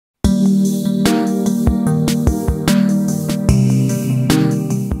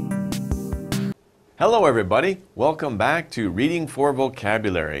Hello everybody, welcome back to Reading for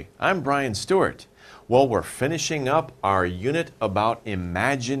Vocabulary. I'm Brian Stewart. Well, we're finishing up our unit about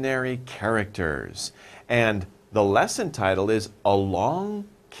imaginary characters. And the lesson title is Along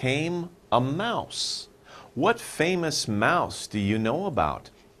Came a Mouse. What famous mouse do you know about?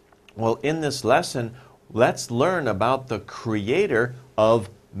 Well, in this lesson, let's learn about the creator of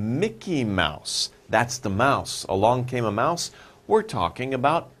Mickey Mouse. That's the mouse. Along came a mouse. We're talking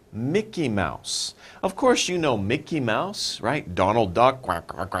about Mickey Mouse. Of course, you know Mickey Mouse, right? Donald Duck, quack,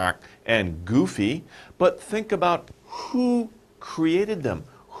 quack, quack, and Goofy. But think about who created them.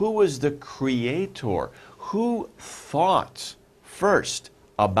 Who was the creator? Who thought first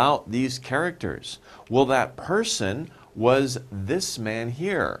about these characters? Well, that person was this man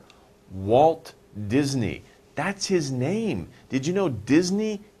here, Walt Disney. That's his name. Did you know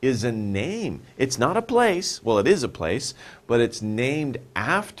Disney is a name? It's not a place. Well, it is a place, but it's named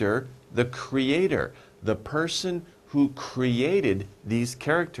after the creator, the person who created these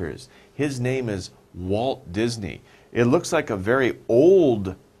characters. His name is Walt Disney. It looks like a very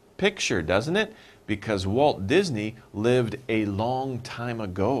old picture, doesn't it? Because Walt Disney lived a long time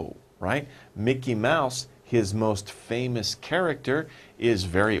ago, right? Mickey Mouse, his most famous character, is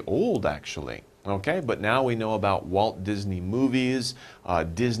very old actually. Okay, but now we know about Walt Disney movies,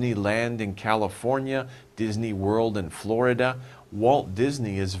 Disneyland in California, Disney World in Florida. Walt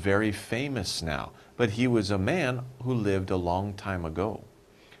Disney is very famous now, but he was a man who lived a long time ago.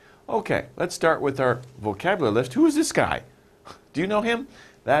 Okay, let's start with our vocabulary list. Who is this guy? Do you know him?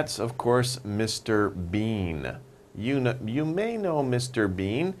 That's, of course, Mr. Bean. You may know Mr.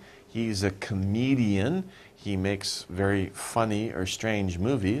 Bean. He's a comedian. He makes very funny or strange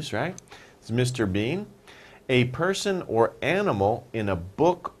movies, right? It's Mr. Bean. A person or animal in a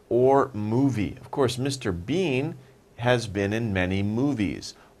book or movie. Of course, Mr. Bean has been in many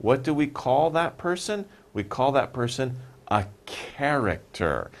movies. What do we call that person? We call that person a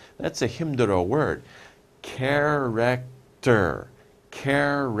character. That's a Himdara word. Character.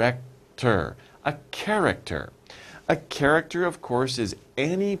 Character. A character. A character, of course, is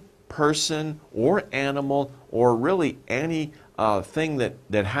any person or animal or really any thing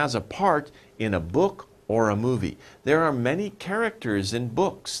that has a part in a book or a movie. There are many characters in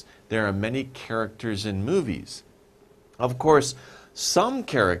books. There are many characters in movies. Of course, some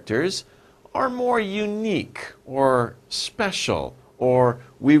characters are more unique or special, or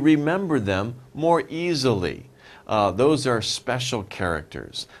we remember them more easily. Those are special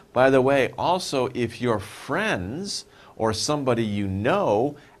characters. By the way, also, if your friends or somebody you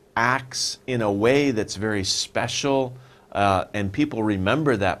know acts in a way that's very special, and people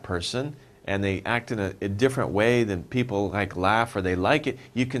remember that person, and they act in a different way than people like laugh or they like it,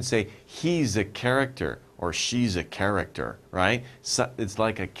 you can say, he's a character or she's a character, right? So it's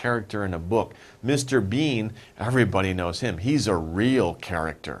like a character in a book. Mr. Bean, everybody knows him. He's a real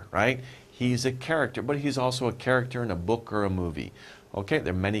character, right? He's a character, but he's also a character in a book or a movie. Okay,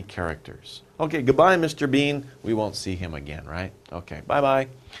 there are many characters. Okay, goodbye, Mr. Bean. We won't see him again, right? Okay, bye-bye.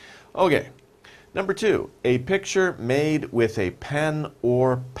 Okay. Number 2, a picture made with a pen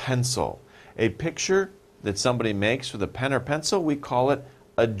or pencil. A picture that somebody makes with a pen or pencil, we call it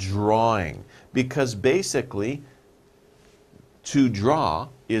a drawing. Because basically, to draw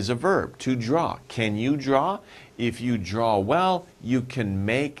is a verb, to draw. Can you draw? If you draw well, you can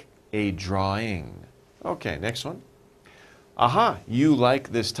make a drawing. Okay, next one. Aha, you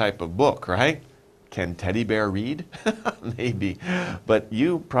like this type of book, right? Can Teddy Bear read? Maybe. But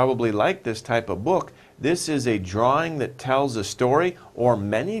you probably like this type of book. This is a drawing that tells a story, or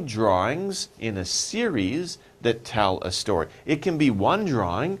many drawings in a series that tell a story. It can be one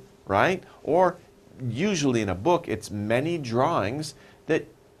drawing, right? Or usually in a book, it's many drawings that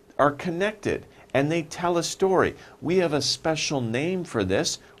are connected and they tell a story. We have a special name for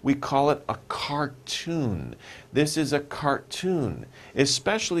this. We call it a cartoon. This is a cartoon,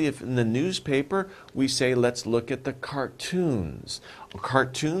 especially if in the newspaper we say, let's look at the cartoons.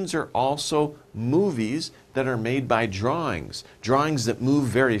 Cartoons are also movies that are made by drawings. Drawings that move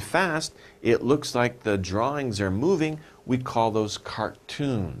very fast. It looks like the drawings are moving. We call those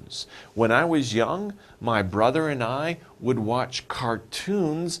cartoons. When I was young, my brother and I would watch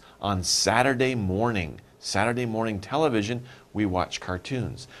cartoons on Saturday morning. Saturday morning television, we watch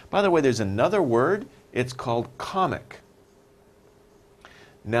cartoons. By the way, there's another word. It's called comic.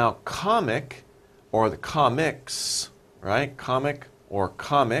 Now, comic, or the comics, right? Comic or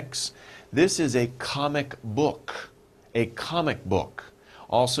comics. This is a comic book. A comic book.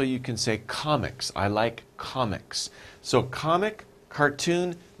 Also, you can say comics. I like comics. So comic,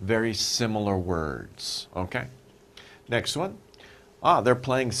 cartoon, very similar words. Okay. Next one. They're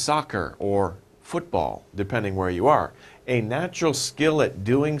playing soccer or football, depending where you are. A natural skill at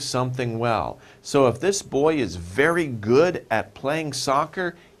doing something well. So if this boy is very good at playing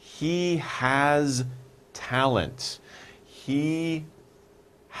soccer, he has talent. He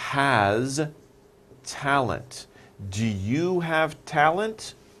has talent. Do you have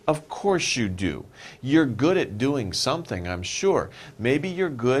talent? Of course you do. You're good at doing something, I'm sure. Maybe you're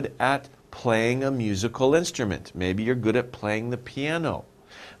good at playing a musical instrument. Maybe you're good at playing the piano.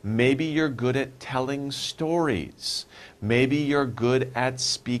 Maybe you're good at telling stories. Maybe you're good at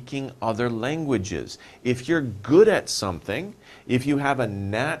speaking other languages. If you're good at something, if you have a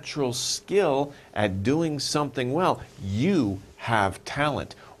natural skill at doing something well, you have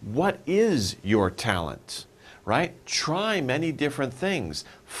talent. What is your talent? Right? Try many different things.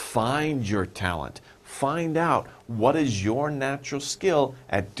 Find your talent. Find out what is your natural skill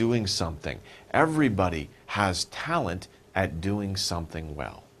at doing something. Everybody has talent at doing something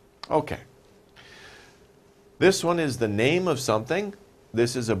well. Okay. This one is the name of something.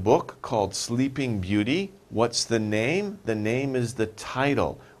 This is a book called Sleeping Beauty. What's the name? The name is the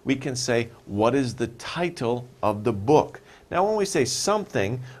title. We can say, what is the title of the book? Now, when we say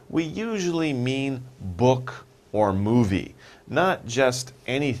something, we usually mean book or movie, not just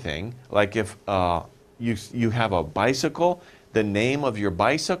anything. Like if you have a bicycle, the name of your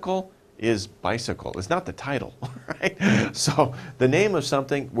bicycle is bicycle. It's not the title, right? So the name of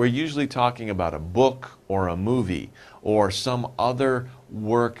something, we're usually talking about a book or a movie or some other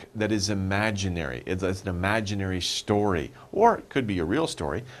work that is imaginary. It's an imaginary story, or it could be a real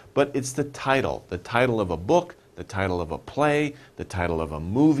story, but it's the title of a book, the title of a play, the title of a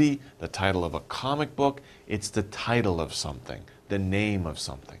movie, the title of a comic book. It's the title of something, the name of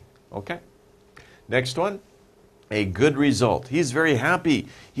something. Okay? Next one. A good result. He's very happy.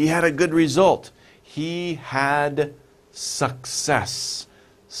 He had a good result. He had success.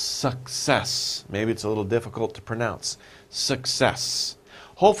 Success. Maybe it's a little difficult to pronounce. Success.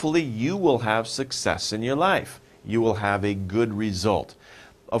 Hopefully you will have success in your life. You will have a good result.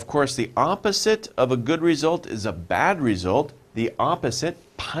 Of course, the opposite of a good result is a bad result. The opposite,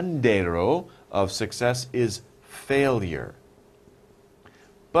 pandero, of success is failure.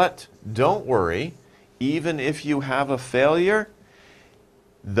 But don't worry. Even if you have a failure,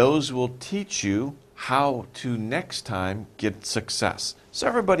 those will teach you how to next time get success. So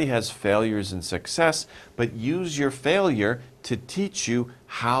everybody has failures and success, but use your failure to teach you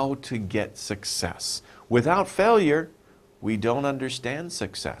how to get success. Without failure, we don't understand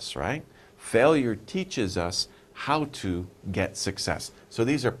success, right? Failure teaches us how to get success. So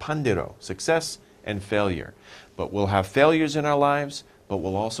these are pandero, success and failure. But we'll have failures in our lives, but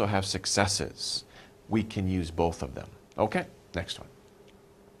we'll also have successes. We can use both of them. Okay, next one.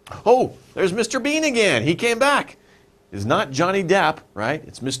 Oh, there's Mr. Bean again. He came back. It's not Johnny Depp, right?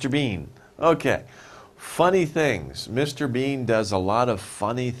 It's Mr. Bean. Okay. Funny things. Mr. Bean does a lot of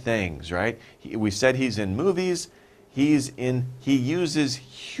funny things, right? We said he's in movies. He uses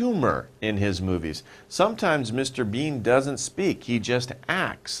humor in his movies. Sometimes Mr. Bean doesn't speak. He just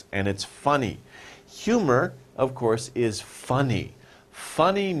acts, and it's funny. Humor, of course, is funny.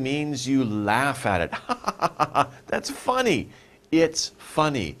 Funny means you laugh at it. That's funny. It's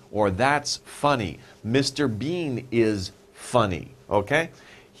funny, or that's funny. Mr. Bean is funny, okay?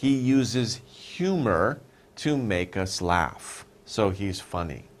 He uses humor to make us laugh. So he's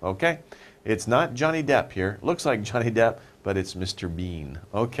funny, okay? It's not Johnny Depp here. Looks like Johnny Depp, but it's Mr. Bean.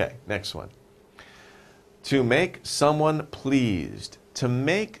 Okay, next one. To make someone pleased. To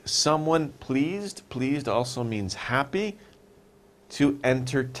make someone pleased, pleased also means happy. To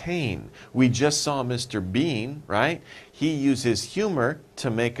entertain. We just saw Mr. Bean, right? He uses humor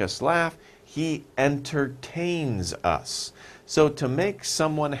to make us laugh. He entertains us. So to make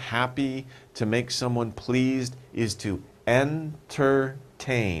someone happy, to make someone pleased, is to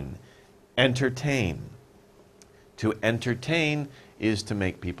entertain. Entertain. To entertain is to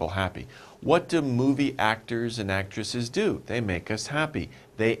make people happy. What do movie actors and actresses do? They make us happy.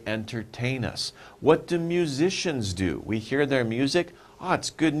 They entertain us. What do musicians do? We hear their music. Oh, it's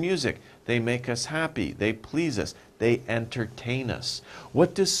good music. They make us happy. They please us. They entertain us.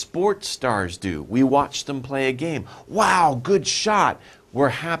 What do sports stars do? We watch them play a game. Wow, good shot. We're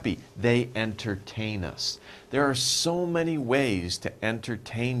happy. They entertain us. There are so many ways to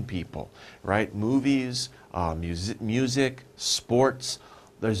entertain people, right? Movies, music, sports.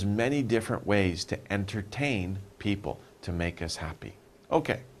 There's many different ways to entertain people to make us happy.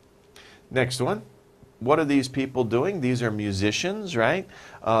 Okay, next one. What are these people doing? These are musicians, right?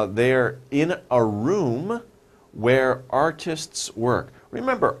 They're in a room where artists work.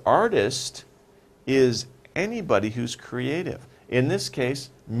 Remember, artist is anybody who's creative. In this case,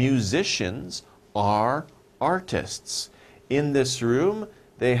 musicians are artists. In this room,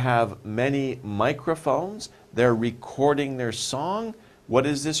 they have many microphones. They're recording their song. What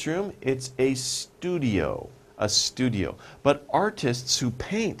is this room? It's a studio. A studio. But artists who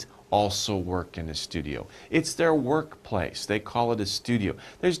paint also work in a studio. It's their workplace. They call it a studio.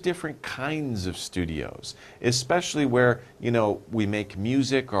 There's different kinds of studios, especially where, we make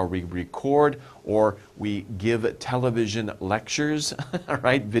music or we record or we give television lectures,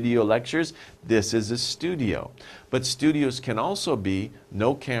 right? Video lectures. This is a studio. But studios can also be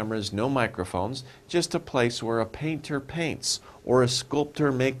no cameras, no microphones, just a place where a painter paints or a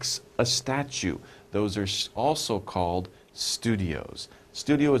sculptor makes a statue. Those are also called studios.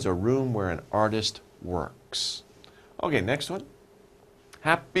 Studio is a room where an artist works. Okay, next one.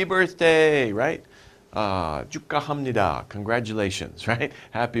 Happy birthday, right? 축하합니다. Congratulations, right?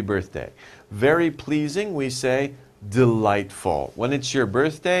 Happy birthday. Very pleasing, we say delightful. When it's your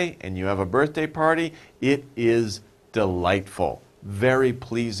birthday and you have a birthday party, it is delightful. Very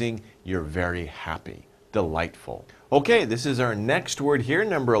pleasing, you're very happy. Delightful. Okay, this is our next word here,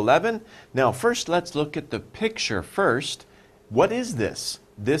 number 11. Now, first, let's look at the picture first. What is this?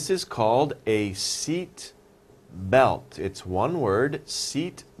 This is called a seat belt. It's one word,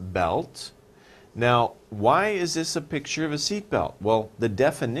 seat belt. Now, why is this a picture of a seat belt? Well, the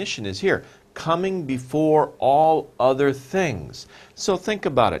definition is here, coming before all other things. So think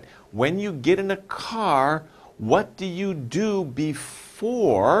about it. When you get in a car, what do you do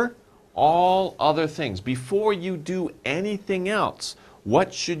before all other things? Before you do anything else,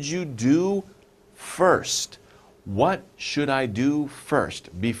 what should you do first? What should I do first?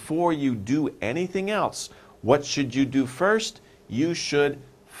 Before you do anything else, what should you do first? You should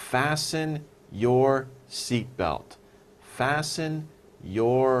fasten your seatbelt. Fasten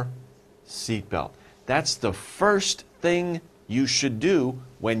your seatbelt. That's the first thing you should do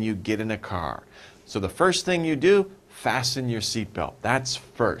when you get in a car. So the first thing you do, fasten your seatbelt. That's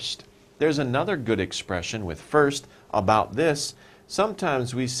first. There's another good expression with first about this.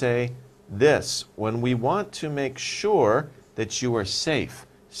 Sometimes we say this when we want to make sure that you are safe.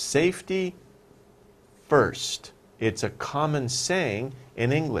 Safety first. It's a common saying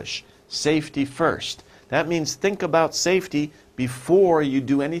in English. Safety first. That means think about safety before you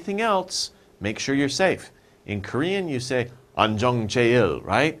do anything else. Make sure you're safe. In Korean, you say 안정 제일,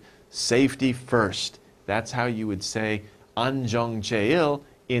 right? Safety first. That's how you would say 안정 제일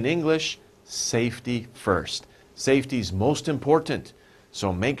in English. Safety first. Safety is most important.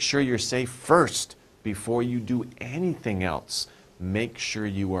 So make sure you're safe first before you do anything else. Make sure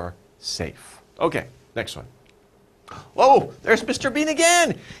you are safe. Okay, next one. Oh, there's Mr. Bean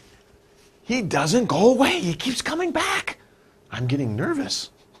again. He doesn't go away. He keeps coming back. I'm getting nervous.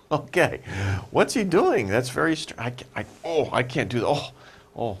 Okay, what's he doing? That's very strange. I can't do that.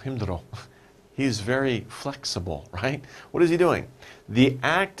 힘들어. He's very flexible, right? What is he doing? The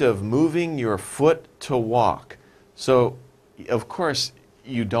act of moving your foot to walk. So, of course,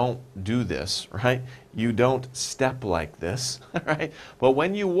 you don't do this, right? You don't step like this, right? But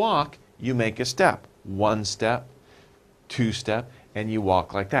when you walk, you make a step. One step, two step, and you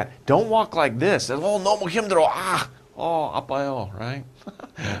walk like that. Don't walk like this. 너무 힘들어. 아파요, right?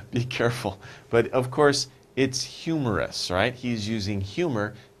 Be careful. But of course, it's humorous, right? He's using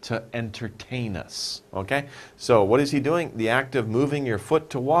humor to entertain us, okay? So what is he doing? The act of moving your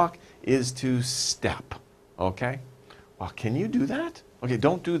foot to walk is to step, okay? Well, can you do that? Okay,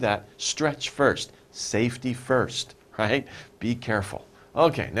 don't do that. Stretch first. Safety first, right? Be careful.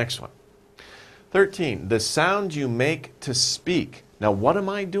 Okay, next one. 13, the sound you make to speak. Now, what am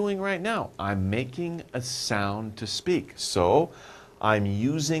I doing right now? I'm making a sound to speak. So, I'm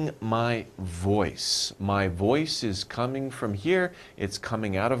using my voice. My voice is coming from here. It's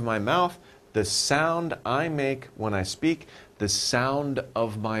coming out of my mouth. The sound I make when I speak, the sound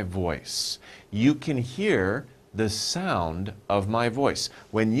of my voice. You can hear the sound of my voice.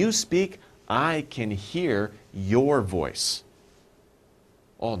 When you speak, I can hear your voice.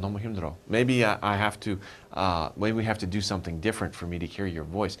 너무 힘들어. Maybe I have to, maybe we have to do something different for me to hear your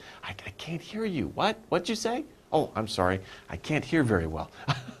voice. I can't hear you. What? What'd you say? I'm sorry. I can't hear very well.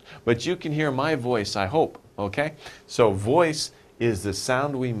 But you can hear my voice, I hope. Okay? So voice is the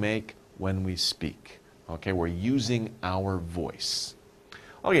sound we make when we speak. Okay? We're using our voice.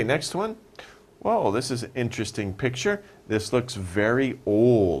 Okay, next one. Whoa, this is an interesting picture. This looks very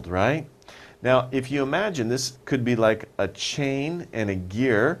old, right? Now, if you imagine, this could be like a chain and a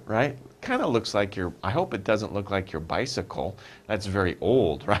gear, right? Kind of looks like I hope it doesn't look like your bicycle. That's very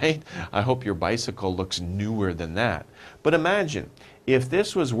old, right? I hope your bicycle looks newer than that. But imagine, if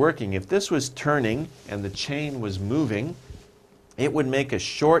this was working, if this was turning and the chain was moving, it would make a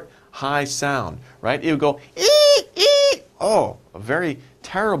short high sound, right? It would go, ee, ee. Oh, a very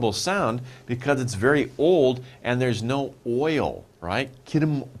terrible sound because it's very old and there's no oil, right?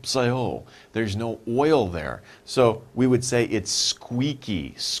 기름 없어요. There's no oil there. So we would say it's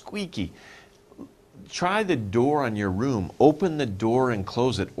squeaky, squeaky. Try the door on your room. Open the door and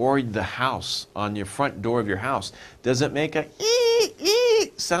close it, or the house, on your front door of your house. Does it make a ee,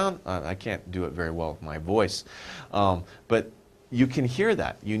 ee sound? I can't do it very well with my voice. But you can hear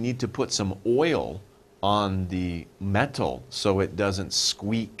that. You need to put some oil on the metal so it doesn't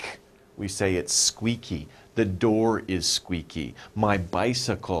squeak. We say it's squeaky. The door is squeaky. My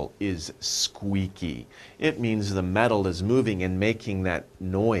bicycle is squeaky. It means the metal is moving and making that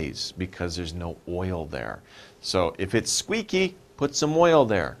noise because there's no oil there. So if it's squeaky, put some oil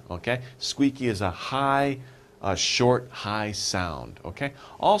there, okay? Squeaky is a short, high sound, okay?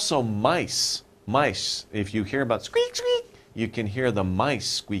 Also mice. Mice, if you hear about squeak, squeak, you can hear the mice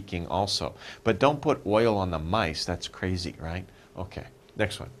squeaking also. But don't put oil on the mice. That's crazy, right? Okay,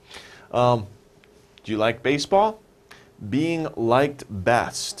 next one. Do you like baseball? Being liked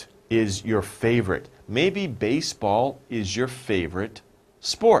best is your favorite. Maybe baseball is your favorite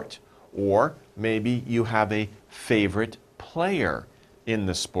sport. Or maybe you have a favorite player in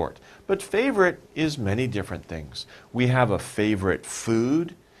the sport. But favorite is many different things. We have a favorite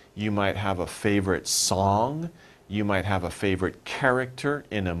food. You might have a favorite song. You might have a favorite character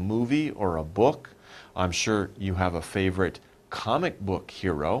in a movie or a book. I'm sure you have a favorite comic book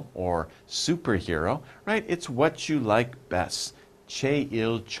hero or superhero, right? It's what you like best.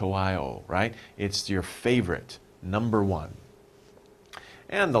 제일 좋아요, right? It's your favorite, number one.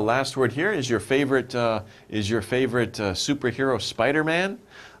 And the last word here is your favorite superhero Spider-Man.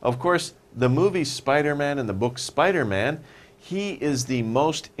 Of course, the movie Spider-Man and the book Spider-Man, he is the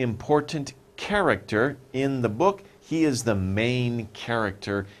most important character in the book. He is the main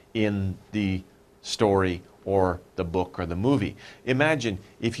character in the story or the book or the movie. Imagine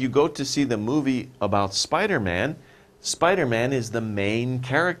if you go to see the movie about Spider-Man, Spider-Man is the main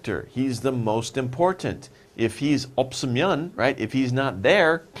character. He's the most important. If he's 없으면, right? If he's not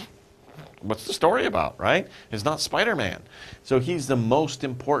there, what's the story about, right? It's not Spider-Man. So he's the most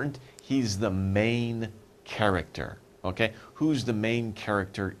important. He's the main character. Okay? Who's the main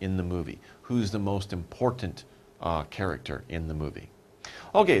character in the movie? Who's the most important character in the movie?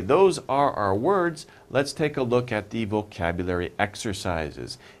 Okay, those are our words. Let's take a look at the vocabulary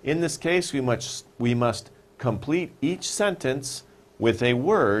exercises. In this case, we must complete each sentence with a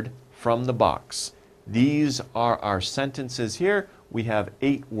word from the box. These are our sentences here. We have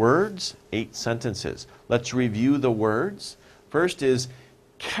 8 words, 8 sentences. Let's review the words. First is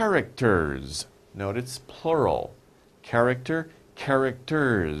characters. Note it's plural. Character,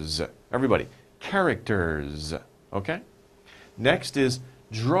 characters. Everybody, characters. Okay? Next is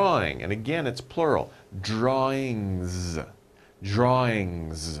drawing, and again it's plural. Drawings.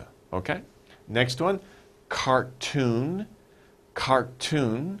 Drawings. Okay? Next one, cartoon.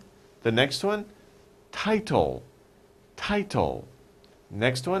 Cartoon. The next one, title. Title.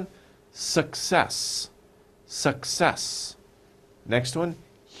 Next one, success. Success. Next one,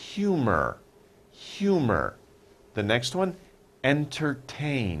 humor. Humor. The next one,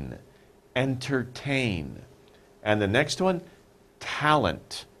 entertain. Entertain. And the next one,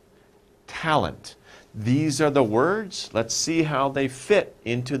 talent. Talent. These are the words. Let's see how they fit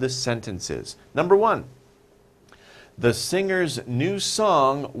into the sentences. Number 1. The singer's new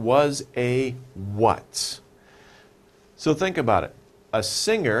song was a what? So think about it. A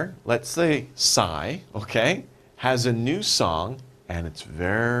singer, let's say Psy, okay, has a new song and it's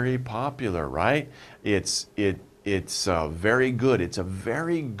very popular, right? It's very good. It's a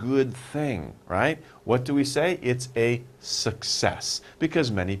very good thing, right? What do we say? It's a success because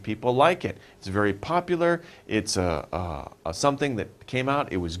many people like it. It's very popular. It's something that came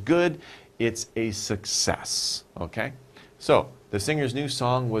out. It was good. It's a success, okay? So the singer's new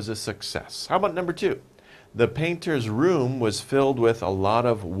song was a success. How about number 2? The painter's room was filled with a lot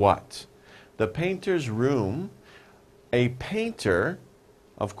of what? The painter's room, a painter,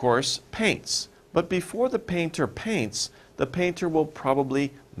 of course, paints. But before the painter paints, the painter will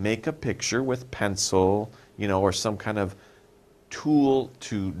probably make a picture with pencil, or some kind of tool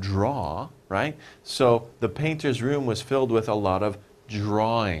to draw, right? So the painter's room was filled with a lot of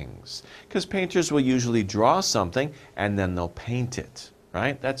drawings. Because painters will usually draw something and then they'll paint it,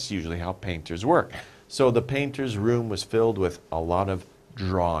 right? That's usually how painters work. So the painter's room was filled with a lot of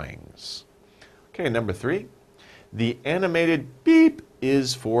drawings. Okay, number 3. The animated beep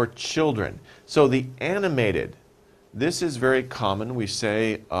is for children. So the animated, this is very common. We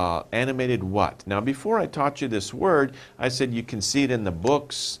say animated what? Now before I taught you this word, I said you can see it in the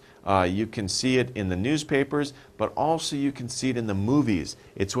books. You can see it in the newspapers, but also you can see it in the movies.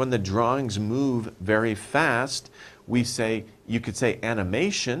 It's when the drawings move very fast. You could say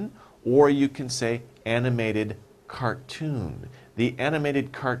animation, or you can say animated cartoon. The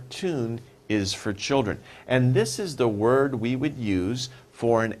animated cartoon is for children. And this is the word we would use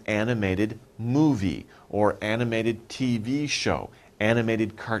for an animated movie or animated TV show,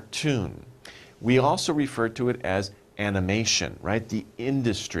 animated cartoon. We also refer to it as animation, right? The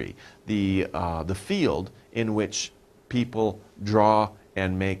industry, the field in which people draw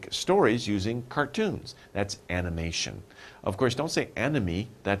and make stories using cartoons. That's animation. Of course, don't say enemy,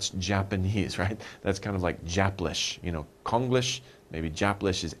 that's Japanese, right? That's kind of like Japlish, Konglish, maybe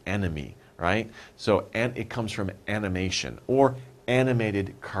Japlish is enemy, right? So, and it comes from animation or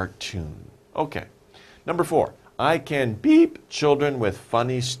animated cartoon. Okay. Number 4, I can beep children with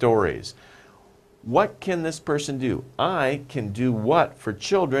funny stories. What can this person do? I can do what for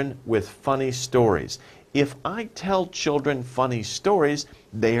children with funny stories? If I tell children funny stories,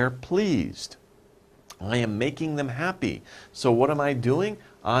 they are pleased. I am making them happy. So what am I doing?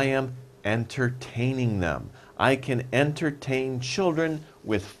 I am entertaining them. I can entertain children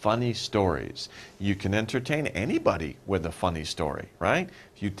with funny stories. You can entertain anybody with a funny story, right?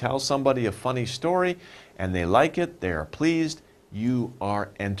 If you tell somebody a funny story and they like it, they are pleased, you are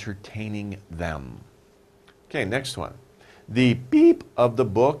entertaining them. Okay, next one. The beep of the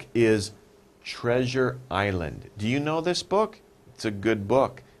book is Treasure Island. Do you know this book? It's a good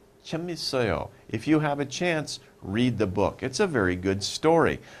book. 재밌어요. If you have a chance, read the book. It's a very good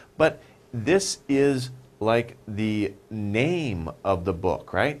story. But this is like the name of the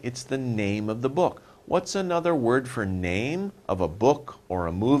book, right? It's the name of the book. What's another word for name of a book or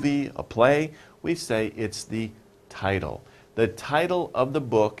a movie, a play? We say it's the title. The title of the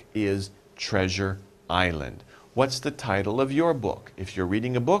book is Treasure Island. What's the title of your book? If you're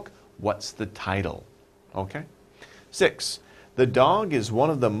reading a book, what's the title? Okay? 6. The dog is one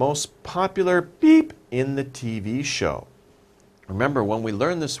of the most popular beep in the TV show. Remember, when we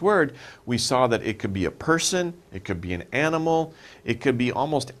learned this word, we saw that it could be a person, it could be an animal, it could be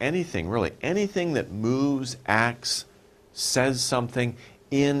almost anything, really. Anything that moves, acts, says something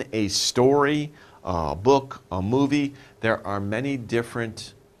in a story, a book, a movie. There are many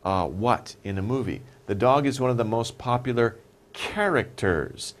different what in a movie. The dog is one of the most popular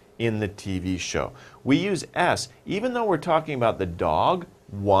characters in the TV show. We use S, even though we're talking about the dog,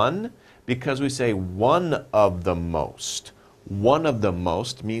 one, because we say one of the most. One of the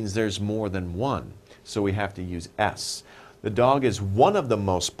most means there's more than one, so we have to use S. The dog is one of the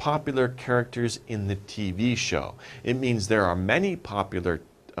most popular characters in the TV show. It means there are many popular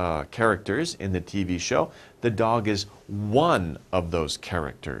characters in the TV show. The dog is one of those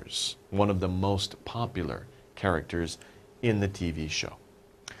characters, one of the most popular characters in the TV show.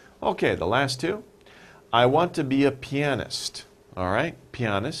 Okay, the last two. I want to be a pianist. All right,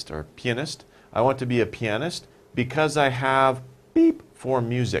 pianist or pianist. I want to be a pianist because I have beep for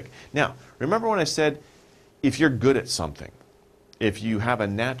music. Now, remember when I said if you're good at something, if you have a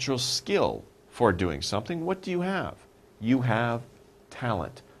natural skill for doing something, what do you have? You have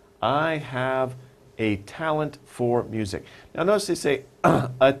talent. I have a talent for music. Now notice they say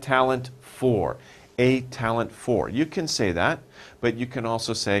a talent for. A talent for. You can say that, but you can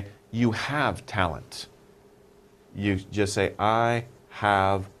also say you have talent. You just say I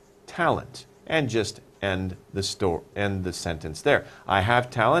have talent and just end the sentence there. I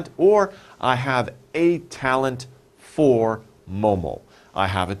have talent, or I have a talent for Momo. I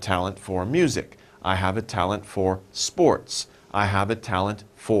have a talent for music. I have a talent for sports. I have a talent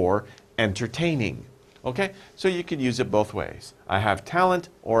for entertaining. Okay? So you could use it both ways. I have talent,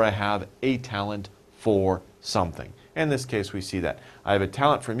 or I have a talent for something. In this case, we see that. I have a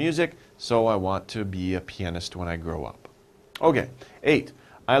talent for music, so I want to be a pianist when I grow up. Okay, 8.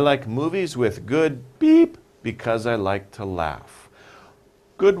 I like movies with good beep because I like to laugh.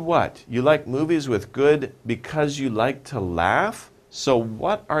 Good what? You like movies with good because you like to laugh? So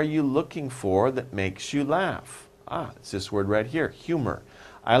what are you looking for that makes you laugh? It's this word right here, humor.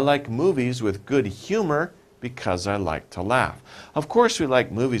 I like movies with good humor because I like to laugh. Of course we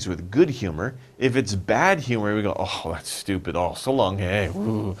like movies with good humor. If it's bad humor, we go, oh, that's stupid. Oh, so long, hey,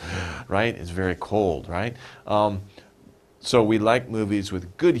 woo. Right? It's very cold, right? So we like movies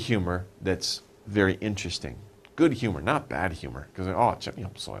with good humor that's very interesting. Good humor, not bad humor. Because,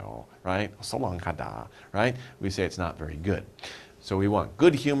 right? So long, right? We say it's not very good. So we want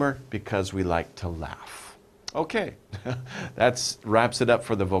good humor because we like to laugh. Okay, that wraps it up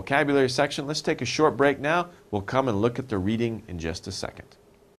for the vocabulary section. Let's take a short break now. We'll come and look at the reading in just a second.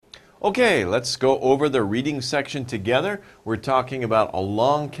 Okay, let's go over the reading section together. We're talking about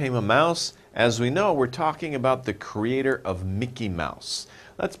Along Came a Mouse. As we know, we're talking about the creator of Mickey Mouse.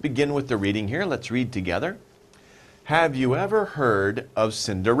 Let's begin with the reading here. Let's read together. Have you ever heard of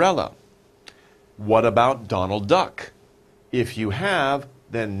Cinderella? What about Donald Duck? If you have,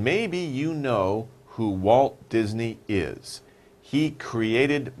 then maybe you know who Walt Disney is. He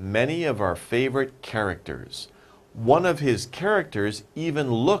created many of our favorite characters. One of his characters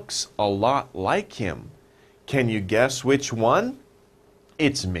even looks a lot like him. Can you guess which one?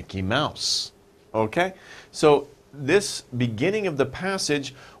 It's Mickey Mouse. Okay? So this beginning of the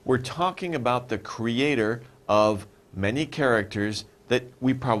passage, we're talking about the creator of many characters that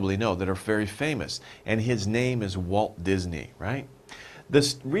we probably know that are very famous. And his name is Walt Disney, right?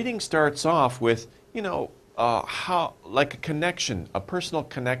 This reading starts off with, like a connection, a personal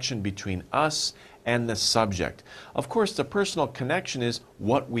connection between us and the subject. Of course, the personal connection is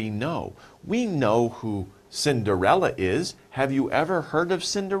what we know. We know who Cinderella is. Have you ever heard of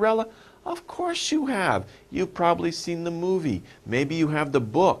Cinderella? Of course you have. You've probably seen the movie. Maybe you have the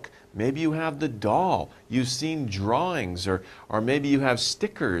book. Maybe you have the doll. You've seen drawings, or maybe you have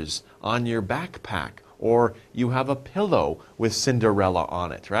stickers on your backpack, or you have a pillow with Cinderella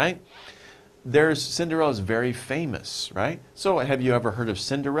on it, right? Cinderella's very famous, right? So have you ever heard of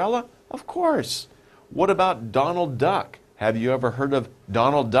Cinderella? Of course. What about Donald Duck? Have you ever heard of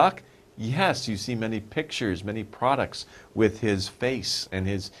Donald Duck? Yes, you see many pictures, many products with his face and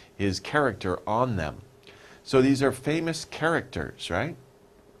his character on them. So these are famous characters, right?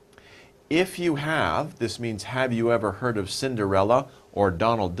 If you have, this means have you ever heard of Cinderella or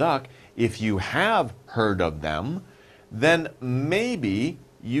Donald Duck? If you have heard of them, then maybe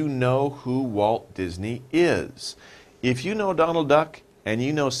you know who Walt Disney is. If you know Donald Duck and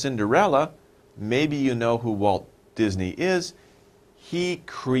you know Cinderella, maybe you know who Walt Disney is. He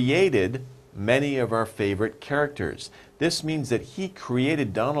created many of our favorite characters. This means that he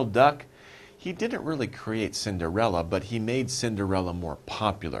created Donald Duck. He didn't really create Cinderella, but he made Cinderella more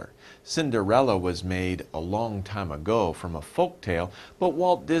popular. Cinderella was made a long time ago from a folk tale, but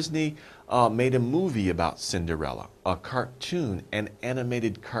Walt Disney made a movie about Cinderella, a cartoon, an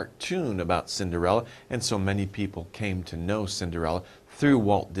animated cartoon about Cinderella, and so many people came to know Cinderella through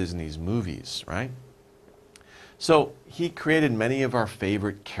Walt Disney's movies, right? So he created many of our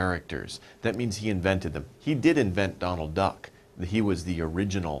favorite characters. That means he invented them. He did invent Donald Duck. He was the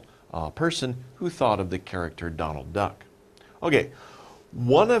original person who thought of the character Donald Duck. Okay,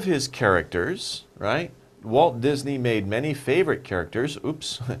 one of his characters, right? Walt Disney made many favorite characters.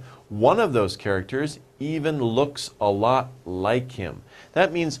 Oops. One of those characters even looks a lot like him.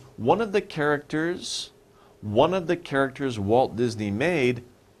 That means one of the characters Walt Disney made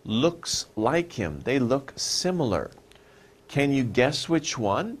looks like him. They look similar. Can you guess which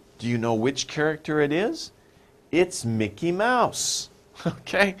one? Do you know which character it is? It's Mickey Mouse.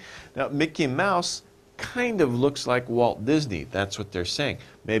 Okay? Now, Mickey Mouse kind of looks like Walt Disney. That's what they're saying.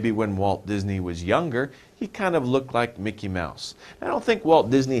 Maybe when Walt Disney was younger, he kind of looked like Mickey Mouse. I don't think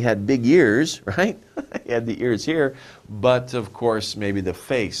Walt Disney had big ears, right? He had the ears here, but of course, maybe the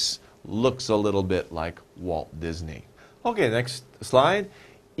face looks a little bit like Walt Disney. Okay, next slide.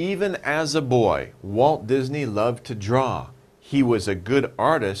 Even as a boy, Walt Disney loved to draw. He was a good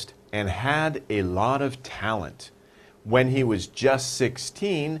artist and had a lot of talent. When he was just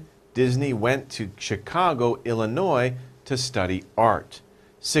 16, Disney went to Chicago, Illinois to study art.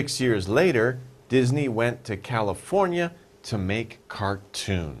 6 years later, Disney went to California to make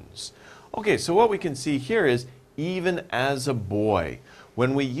cartoons. Okay, so what we can see here is even as a boy.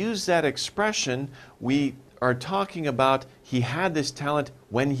 When we use that expression, we are talking about he had this talent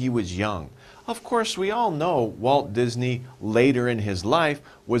when he was young. Of course, we all know Walt Disney later in his life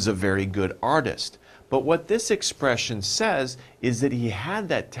was a very good artist. But what this expression says is that he had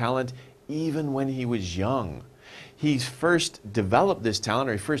that talent even when he was young. He first developed this talent,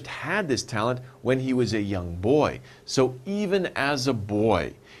 or he first had this talent when he was a young boy. So even as a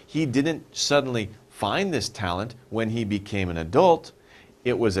boy, he didn't suddenly find this talent when he became an adult.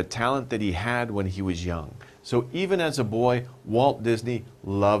 It was a talent that he had when he was young. So even as a boy, Walt Disney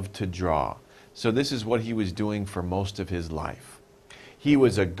loved to draw. So this is what he was doing for most of his life. He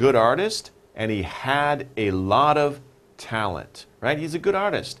was a good artist, and he had a lot of talent, right? He's a good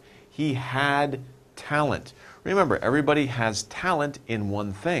artist. He had talent. Remember, everybody has talent in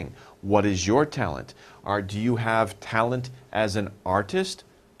one thing. What is your talent? Do you have talent as an artist?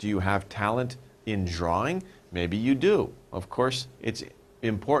 Do you have talent in drawing? Maybe you do. Of course, it's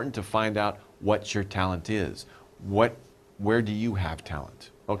important to find out what your talent is. Where do you have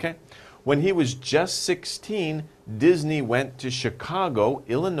talent? Okay? When he was just 16, Disney went to Chicago,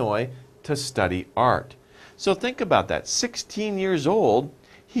 Illinois, to study art. So think about that. 16 years old,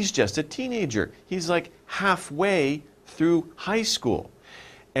 he's just a teenager. He's like halfway through high school.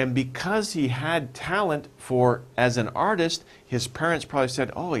 And because he had talent as an artist, his parents probably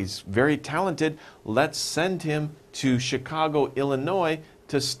said, oh, he's very talented. Let's send him to Chicago, Illinois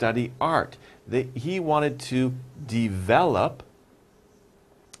to study art. He wanted to develop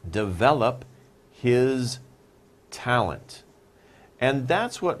his talent. And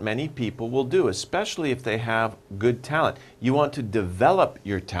that's what many people will do, especially if they have good talent. You want to develop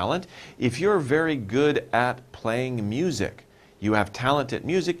your talent. If you're very good at playing music, you have talent at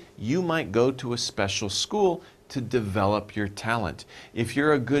music, you might go to a special school to develop your talent. If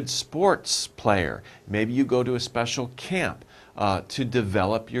you're a good sports player, maybe you go to a special camp to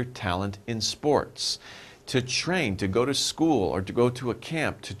develop your talent in sports. To train, to go to school or to go to a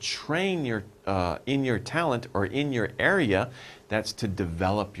camp, to train in your talent or in your area, that's to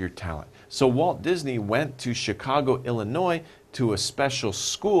develop your talent. So Walt Disney went to Chicago, Illinois to a special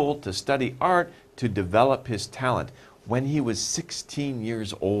school to study art to develop his talent when he was 16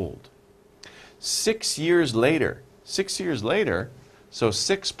 years old. 6 years later, so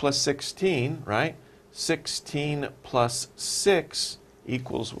 6 plus 16, right? 16 plus 6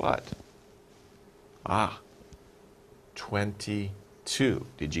 equals what? 22.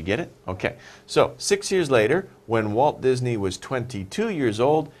 Did you get it? Okay. So 6 years later, when Walt Disney was 22 years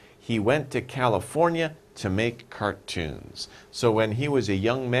old, he went to California to make cartoons. So when he was a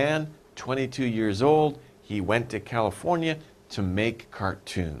young man, 22 years old, he went to California to make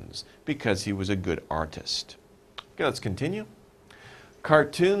cartoons because he was a good artist. Okay, let's continue.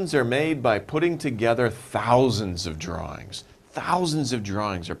 Cartoons are made by putting together thousands of drawings. Thousands of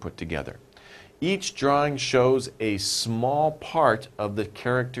drawings are put together. Each drawing shows a small part of the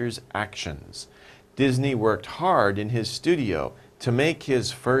character's actions. Disney worked hard in his studio to make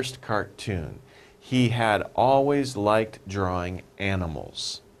his first cartoon. He had always liked drawing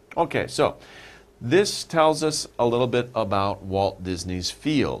animals. Okay, so this tells us a little bit about Walt Disney's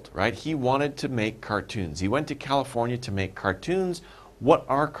field, right? He wanted to make cartoons. He went to California to make cartoons. What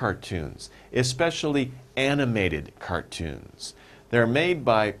are cartoons? Especially animated cartoons. They're made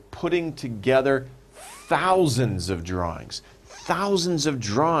by putting together thousands of drawings. Thousands of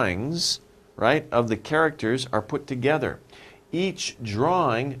drawings, right, of the characters are put together. Each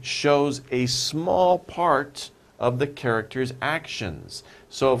drawing shows a small part of the character's actions.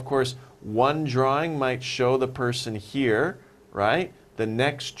 So, of course, one drawing might show the person here, right? The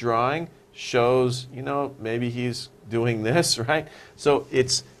next drawing shows, maybe he's doing this, right? So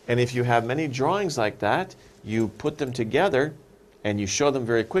and if you have many drawings like that, you put them together and you show them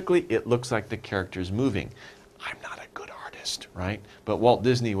very quickly, it looks like the character's moving. I'm not a good artist, right? But Walt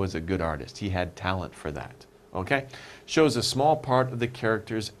Disney was a good artist. He had talent for that, okay? Shows a small part of the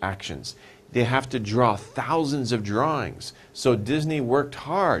character's actions. They have to draw thousands of drawings. So Disney worked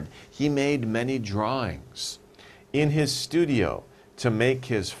hard. He made many drawings. In his studio to make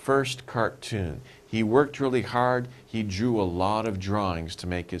his first cartoon, he worked really hard. He drew a lot of drawings to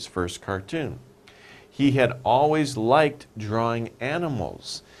make his first cartoon. He had always liked drawing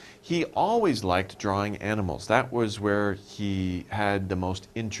animals. He always liked drawing animals. That was where he had the most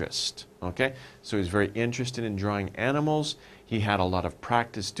interest, okay? So he was very interested in drawing animals. He had a lot of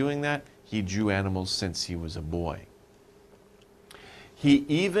practice doing that. He drew animals since he was a boy. He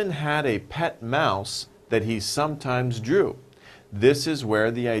even had a pet mouse that he sometimes drew. This is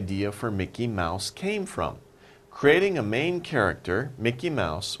where the idea for Mickey Mouse came from. Creating a main character, Mickey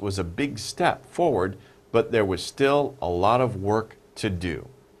Mouse, was a big step forward, but there was still a lot of work to do.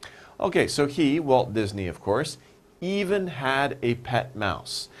 Okay, so Walt Disney, of course, even had a pet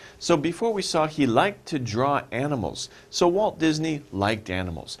mouse. So before we saw he liked to draw animals. So Walt Disney liked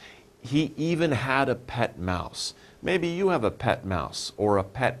animals. He even had a pet mouse. Maybe you have a pet mouse or a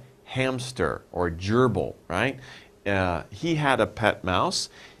pet hamster or gerbil, right? He had a pet mouse,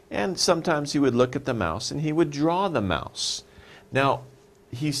 and sometimes he would look at the mouse and he would draw the mouse. Now,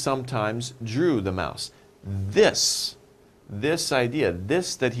 he sometimes drew the mouse. This idea,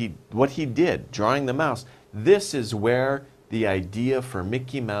 what he did, drawing the mouse, this is where the idea for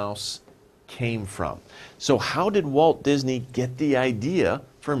Mickey Mouse came from. So how did Walt Disney get the idea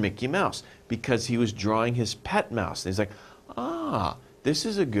for Mickey Mouse? Because he was drawing his pet mouse. And he's like, this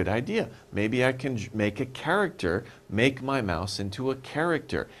is a good idea. Maybe I can make a character, make my mouse into a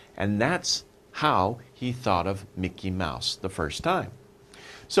character. And that's how he thought of Mickey Mouse the first time.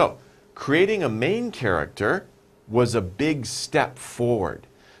 So, creating a main character was a big step forward.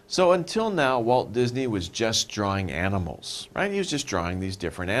 So until now, Walt Disney was just drawing animals, right? He was just drawing these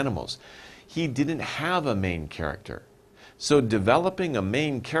different animals. He didn't have a main character. So developing a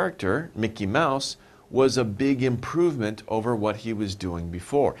main character, Mickey Mouse, was a big improvement over what he was doing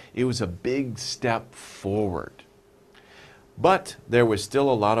before. It was a big step forward. But there was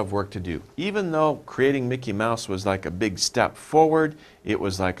still a lot of work to do. Even though creating Mickey Mouse was like a big step forward, it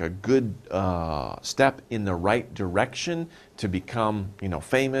was like a good step in the right direction to become,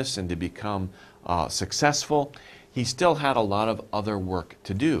 famous and to become successful, he still had a lot of other work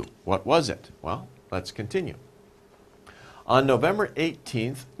to do. What was it? Well, let's continue. On November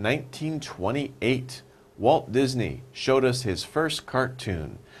 18th, 1928, Walt Disney showed us his first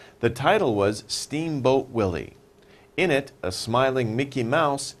cartoon. The title was Steamboat Willie. In it, a smiling Mickey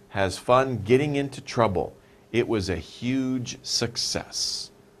Mouse has fun getting into trouble. It was a huge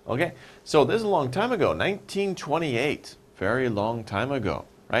success. Okay, so this is a long time ago, 1928, very long time ago,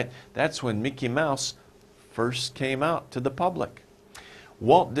 right? That's when Mickey Mouse first came out to the public.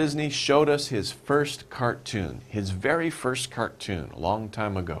 Walt Disney showed us his first cartoon, his very first cartoon, a long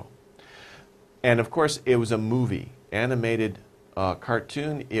time ago. And of course, it was a movie, animated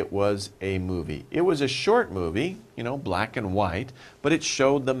cartoon. It was a movie. It was a short movie, black and white, but it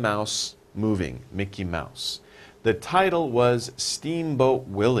showed the mouse moving, Mickey Mouse. The title was Steamboat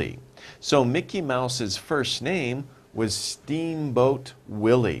Willie. So Mickey Mouse's first name was Steamboat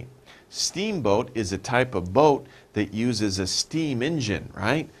Willie. Steamboat is a type of boat that uses a steam engine,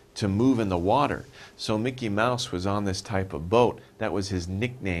 right, to move in the water. So Mickey Mouse was on this type of boat. That was his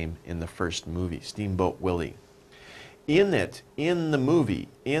nickname in the first movie, Steamboat Willie. In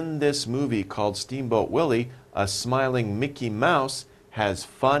this movie called Steamboat Willie, a smiling Mickey Mouse has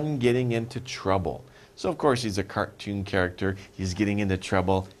fun getting into trouble. So of course he's a cartoon character, he's getting into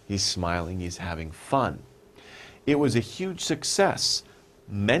trouble, he's smiling, he's having fun. It was a huge success.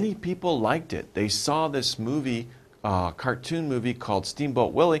 Many people liked it. They saw this movie, cartoon movie called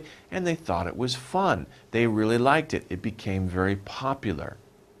Steamboat Willie, and they thought it was fun. They really liked it. It became very popular.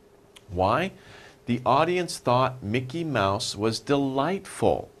 Why? The audience thought Mickey Mouse was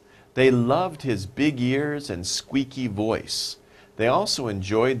delightful. They loved his big ears and squeaky voice. They also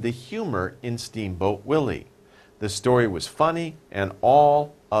enjoyed the humor in Steamboat Willie. The story was funny, and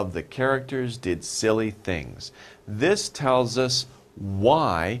all of the characters did silly things. This tells us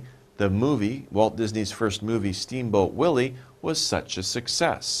why the movie, Walt Disney's first movie, Steamboat Willie, was such a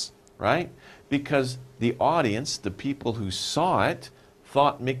success, right? Because the audience, the people who saw it,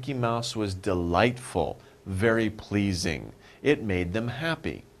 thought Mickey Mouse was delightful, very pleasing. It made them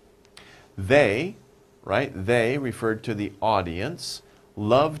happy. They, right, they referred to the audience,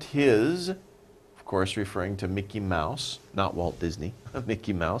 loved his, of course referring to Mickey Mouse, not Walt Disney,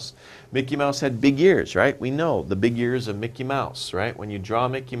 Mickey Mouse. Mickey Mouse had big ears, right? We know the big ears of Mickey Mouse, right? When you draw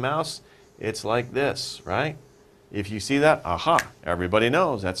Mickey Mouse, it's like this, right? If you see that, aha, everybody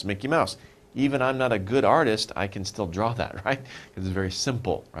knows that's Mickey Mouse. Even I'm not a good artist, I can still draw that, right? Because it's very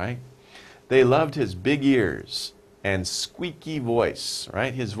simple, right? They loved his big ears and squeaky voice,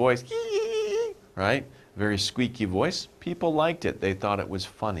 right? His voice, right? Very squeaky voice. People liked it. They thought it was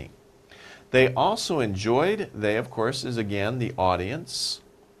funny. They also enjoyed, they of course is again the audience,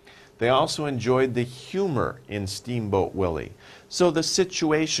 they also enjoyed the humor in Steamboat Willie. So the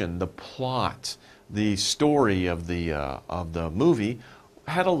situation, the plot, the story of the movie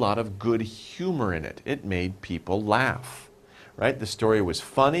had a lot of good humor in it. It made people laugh, right? The story was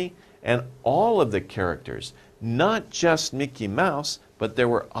funny, and all of the characters, not just Mickey Mouse, but there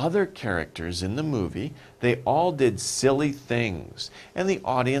were other characters in the movie. They all did silly things, and the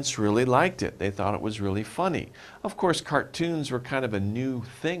audience really liked it. They thought it was really funny. Of course, cartoons were kind of a new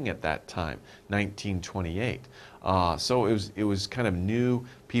thing at that time, 1928. So it was kind of new.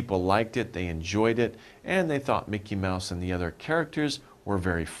 People liked it, they enjoyed it, and they thought Mickey Mouse and the other characters were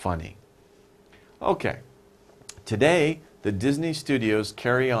very funny. Okay, today the Disney studios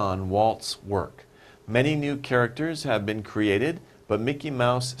carry on Walt's work. Many new characters have been created, but Mickey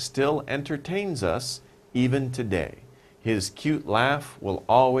Mouse still entertains us even today. His cute laugh will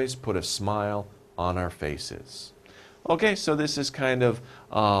always put a smile on our faces. Okay, so this is kind of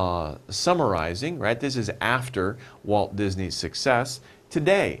summarizing, right? This is after Walt Disney's success.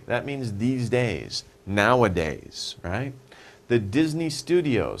 Today, that means these days, nowadays, right? The Disney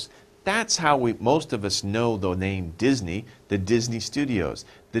Studios, that's how most of us know the name Disney, the Disney Studios,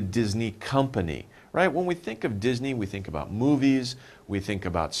 the Disney Company, right? When we think of Disney, we think about movies, we think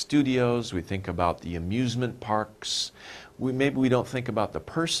about studios, we think about the amusement parks. Maybe we don't think about the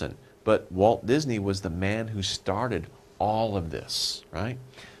person, but Walt Disney was the man who started all of this, right?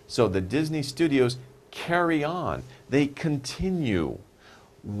 So the Disney Studios carry on. They continue.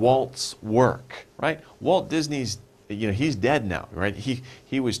 Walt's work, right? Walt Disney's, he's dead now, right?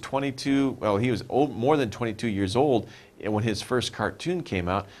 He was 22, well, he was more than 22 years old when his first cartoon came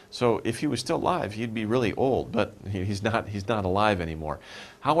out. So if he was still alive, he'd be really old, but he's not alive anymore.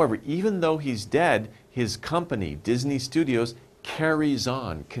 However, even though he's dead, his company, Disney Studios, carries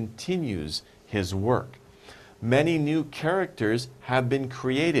on, continues his work. Many new characters have been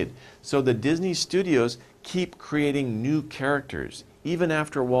created. So the Disney Studios keep creating new characters. Even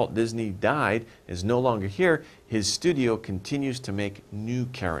after Walt Disney died, is no longer here, his studio continues to make new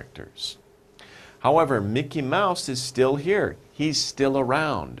characters. However, Mickey Mouse is still here. He's still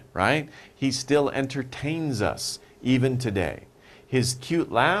around, right? He still entertains us, even today. His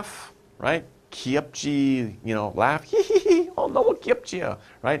cute laugh, right? Kiepchi, laugh. Oh, no mo kiepchi,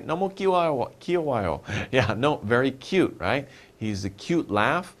 right? No mo kiwayo. Yeah, no, very cute, right? He's a cute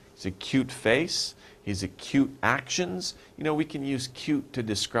laugh. He's a cute face. He's a cute actions. We can use cute to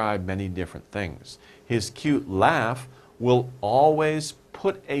describe many different things. His cute laugh will always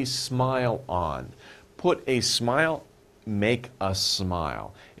put a smile on. Put a smile, make us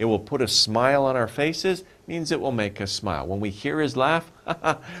smile. It will put a smile on our faces, means it will make us smile. When we hear his laugh,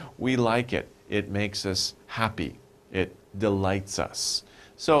 we like it. It makes us happy. It delights us.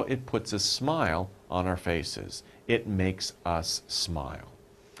 So it puts a smile on our faces. It makes us smile.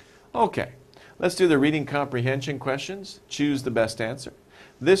 Okay, let's do the reading comprehension questions. Choose the best answer.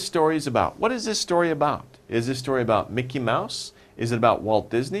 This story is about, what is this story about? Is this story about Mickey Mouse? Is it about Walt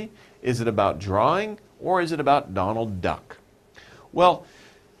Disney? Is it about drawing? Or is it about Donald Duck? Well,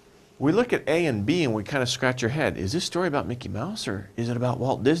 we look at A and B and we kind of scratch our head. Is this story about Mickey Mouse or is it about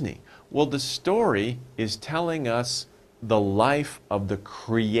Walt Disney? Well, the story is telling us the life of the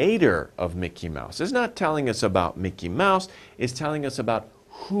creator of Mickey Mouse. It's not telling us about Mickey Mouse. It's telling us about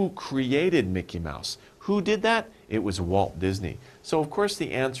who created Mickey Mouse. Who did that? It was Walt Disney. So, of course,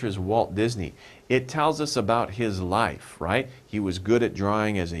 the answer is Walt Disney. It tells us about his life, right? He was good at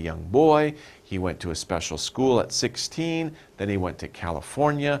drawing as a young boy. He went to a special school at 16. Then he went to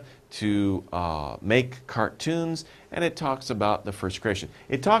California to make cartoons. And it talks about the first creation.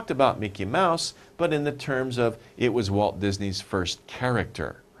 It talked about Mickey Mouse, but in the terms of it was Walt Disney's first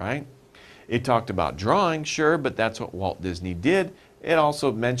character, right? It talked about drawing, sure, but that's what Walt Disney did. It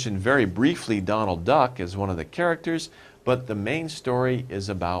also mentioned very briefly Donald Duck as one of the characters, but the main story is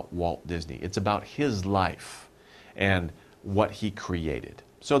about Walt Disney. It's about his life and what he created.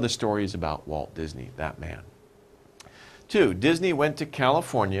 So the story is about Walt Disney, that man. 2, Disney went to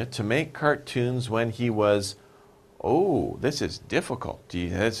California to make cartoons when he was, oh, this is difficult.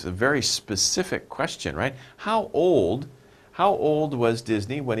 That's a very specific question, right? How old was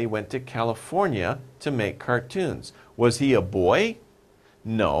Disney when he went to California to make cartoons? Was he a boy?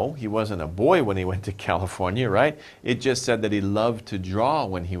 No, he wasn't a boy when he went to California, right? It just said that he loved to draw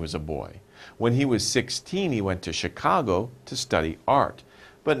when he was a boy. When he was 16, he went to Chicago to study art,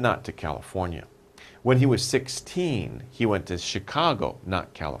 but not to California. When he was 16, he went to Chicago,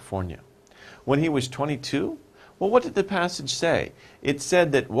 not California. When he was 22, well, what did the passage say? It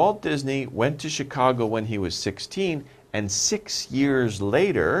said that Walt Disney went to Chicago when he was 16, and 6 years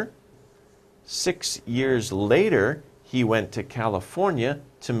later, he went to California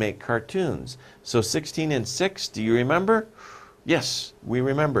to make cartoons. So 16 and 6, do you remember? Yes, we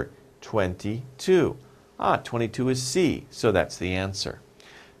remember. 22. 22 is C, so that's the answer.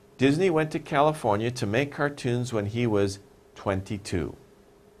 Disney went to California to make cartoons when he was 22.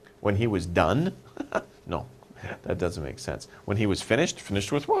 When he was done? No, that doesn't make sense. When he was finished?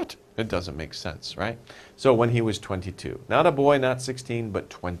 Finished with what? It doesn't make sense, right? So when he was 22. Not a boy, not 16, but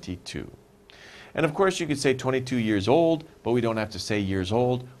 22. And of course you could say 22 years old, but we don't have to say years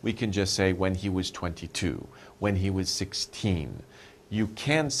old. We can just say when he was 22, when he was 16. You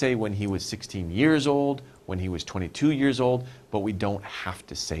can say when he was 16 years old, when he was 22 years old, but we don't have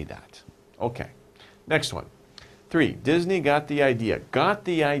to say that. Okay, next one. 3, Disney got the idea. Got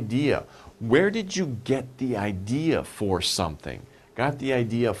the idea. Where did you get the idea for something? Got the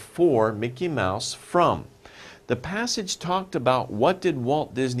idea for Mickey Mouse from. The passage talked about what did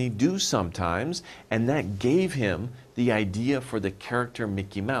Walt Disney do sometimes, and that gave him the idea for the character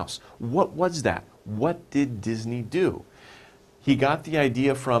Mickey Mouse. What was that? What did Disney do? He got the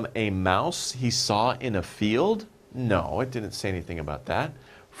idea from a mouse he saw in a field? No, it didn't say anything about that.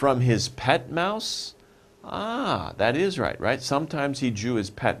 From his pet mouse? That is right? Sometimes he drew his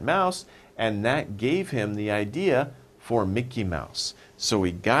pet mouse, and that gave him the idea for Mickey Mouse. So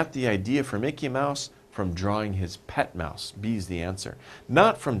he got the idea for Mickey Mouse from drawing his pet mouse. B is the answer.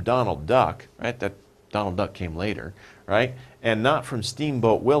 Not from Donald Duck, right? That Donald Duck came later, right? And not from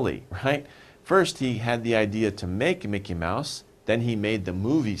Steamboat Willie, right? First he had the idea to make Mickey Mouse, then he made the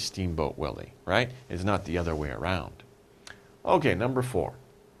movie Steamboat Willie, right? It's not the other way around. Okay, number 4.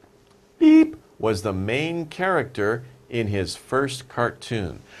 Beep was the main character in his first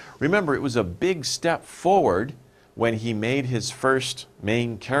cartoon. Remember, it was a big step forward when he made his first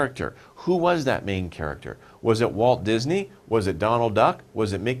main character. Who was that main character? Was it Walt Disney? Was it Donald Duck?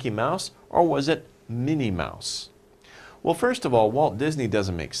 Was it Mickey Mouse? Or was it Minnie Mouse? Well, first of all, Walt Disney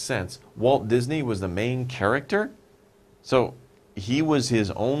doesn't make sense. Walt Disney was the main character? So he was his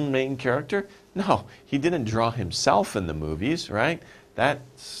own main character? No, he didn't draw himself in the movies, right?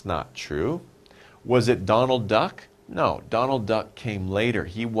 That's not true. Was it Donald Duck? No, Donald Duck came later.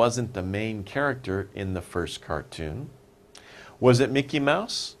 He wasn't the main character in the first cartoon. Was it Mickey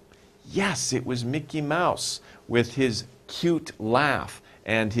Mouse? Yes, it was Mickey Mouse with his cute laugh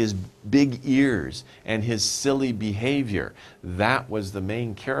and his big ears and his silly behavior. That was the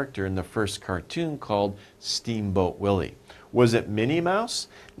main character in the first cartoon called Steamboat Willie. Was it Minnie Mouse?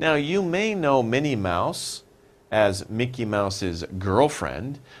 Now, you may know Minnie Mouse as Mickey Mouse's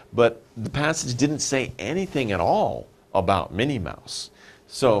girlfriend, but the passage didn't say anything at all about Minnie Mouse.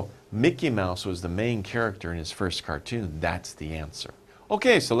 So Mickey Mouse was the main character in his first cartoon. That's the answer.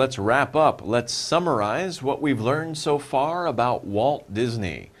 Okay, so let's wrap up. Let's summarize what we've learned so far about Walt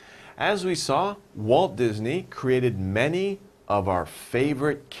Disney. As we saw, Walt Disney created many of our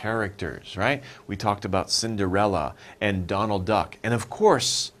favorite characters, right? We talked about Cinderella and Donald Duck, and of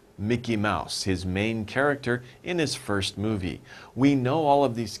course, Mickey Mouse, his main character in his first movie. We know all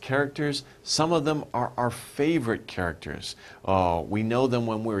of these characters. Some of them are our favorite characters. We know them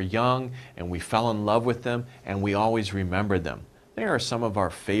when we were young, and we fell in love with them, and we always remember them. They are some of our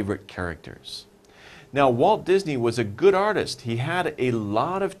favorite characters. Now, Walt Disney was a good artist. He had a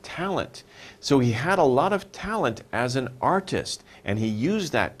lot of talent. So he had a lot of talent as an artist, and he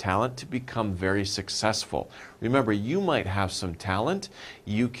used that talent to become very successful. Remember, you might have some talent.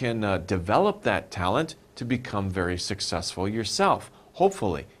 You can develop that talent to become very successful yourself,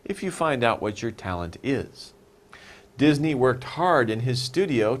 hopefully, if you find out what your talent is. Disney worked hard in his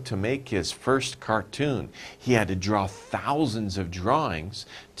studio to make his first cartoon. He had to draw thousands of drawings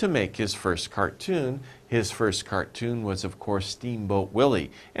to make his first cartoon. His first cartoon was, of course, Steamboat Willie,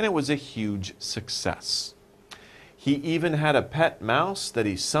 and it was a huge success. He even had a pet mouse that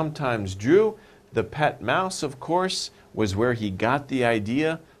he sometimes drew. The pet mouse, of course, was where he got the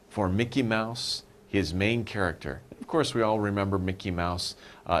idea for Mickey Mouse, his main character. Of course, we all remember Mickey Mouse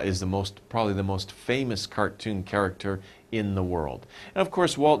is probably the most famous cartoon character in the world. And of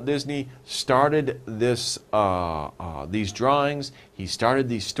course, Walt Disney started these drawings, he started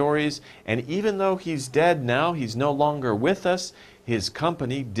these stories, and even though he's dead now, he's no longer with us, his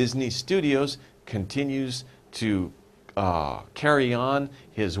company, Disney Studios, continues to carry on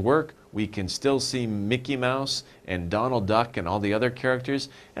his work. We can still see Mickey Mouse and Donald Duck and all the other characters,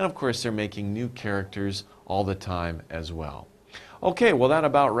 and of course they're making new characters all the time as well. Okay, well that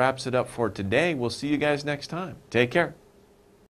about wraps it up for today. We'll see you guys next time. Take care.